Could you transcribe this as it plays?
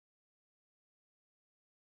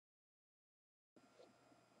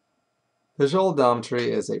Visual odometry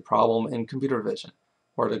is a problem in computer vision,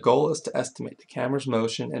 where the goal is to estimate the camera's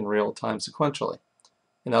motion in real time sequentially.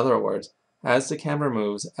 In other words, as the camera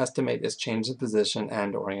moves, estimate its change in position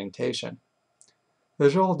and orientation.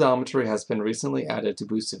 Visual odometry has been recently added to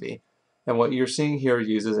BoofCV, and what you're seeing here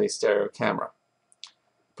uses a stereo camera.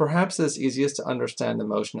 Perhaps it is easiest to understand the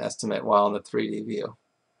motion estimate while in the 3D view.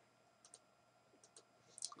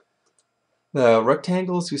 The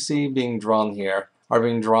rectangles you see being drawn here are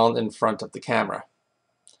being drawn in front of the camera.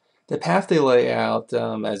 The path they lay out,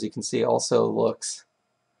 as you can see, also looks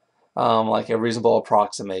like a reasonable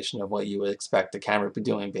approximation of what you would expect the camera to be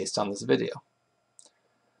doing based on this video.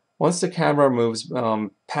 Once the camera moves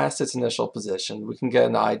past its initial position, we can get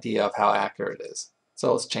an idea of how accurate it is.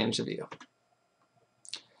 So let's change the view.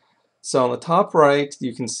 So on the top right,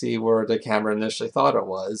 you can see where the camera initially thought it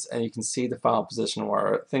was, and you can see the final position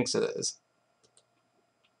where it thinks it is.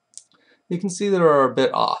 You can see they're a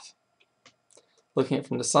bit off. Looking at it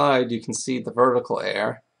from the side, you can see the vertical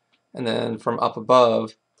air, and then from up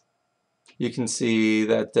above, you can see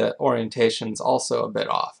that the orientation is also a bit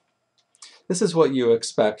off. This is what you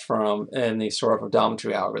expect from any sort of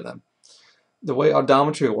odometry algorithm. The way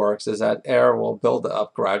odometry works is that air will build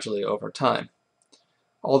up gradually over time.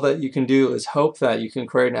 All that you can do is hope that you can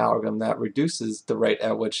create an algorithm that reduces the rate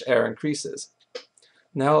at which air increases.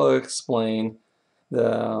 Now I'll explain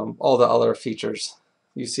all the other features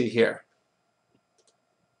you see here.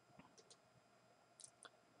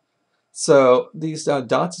 So these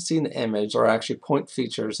dots you see in the image are actually point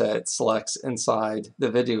features that it selects inside the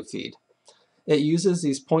video feed. It uses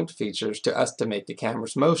these point features to estimate the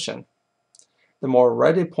camera's motion. The more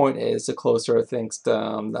red a point is, the closer it thinks the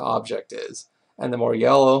object is, and the more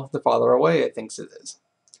yellow, the farther away it thinks it is.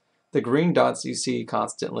 The green dots you see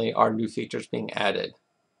constantly are new features being added.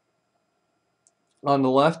 On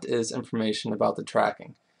the left is information about the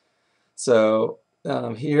tracking. So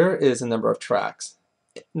here is the number of tracks.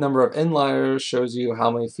 Number of inliers shows you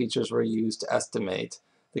how many features were used to estimate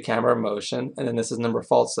the camera motion, and then this is number of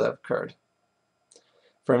faults that have occurred.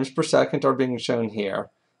 Frames per second are being shown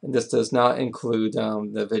here, and this does not include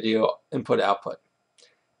the video input-output.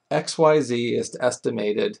 XYZ is the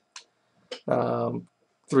estimated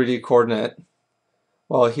 3D coordinate,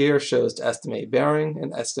 while here shows the estimated bearing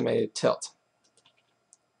and estimated tilt.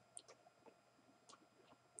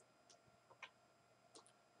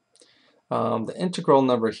 The integral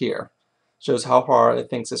number here shows how far it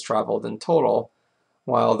thinks it's traveled in total,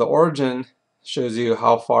 while the origin shows you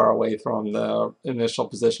how far away from the initial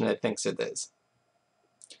position it thinks it is.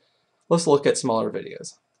 Let's look at smaller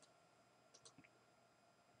videos.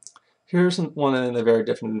 Here's one in a very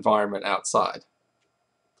different environment outside.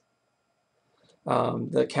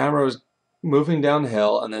 The camera is moving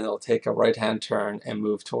downhill, and then it'll take a right-hand turn and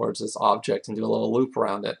move towards this object and do a little loop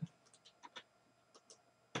around it.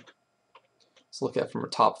 Let's look at it from a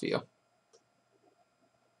top view.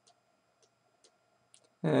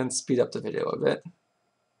 And speed up the video a bit.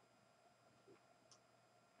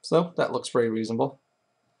 So that looks very reasonable.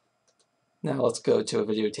 Now let's go to a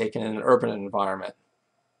video taken in an urban environment.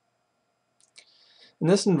 In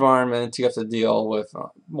this environment, you have to deal with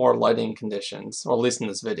more lighting conditions, or at least in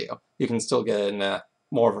this video. You can still get it in a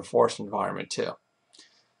more of a forest environment too.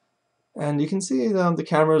 And you can see the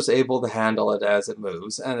camera is able to handle it as it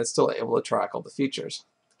moves, and it's still able to track all the features.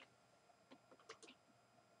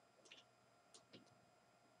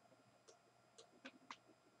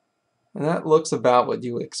 And that looks about what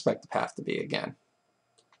you would expect the path to be again.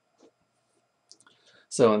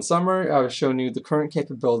 So in summary, I've shown you the current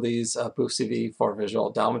capabilities of BoofCV for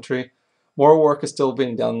visual odometry. More work is still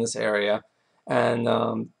being done in this area, and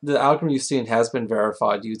the algorithm you've seen has been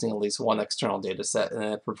verified using at least one external data set, and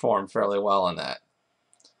it performed fairly well on that.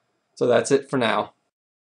 So that's it for now.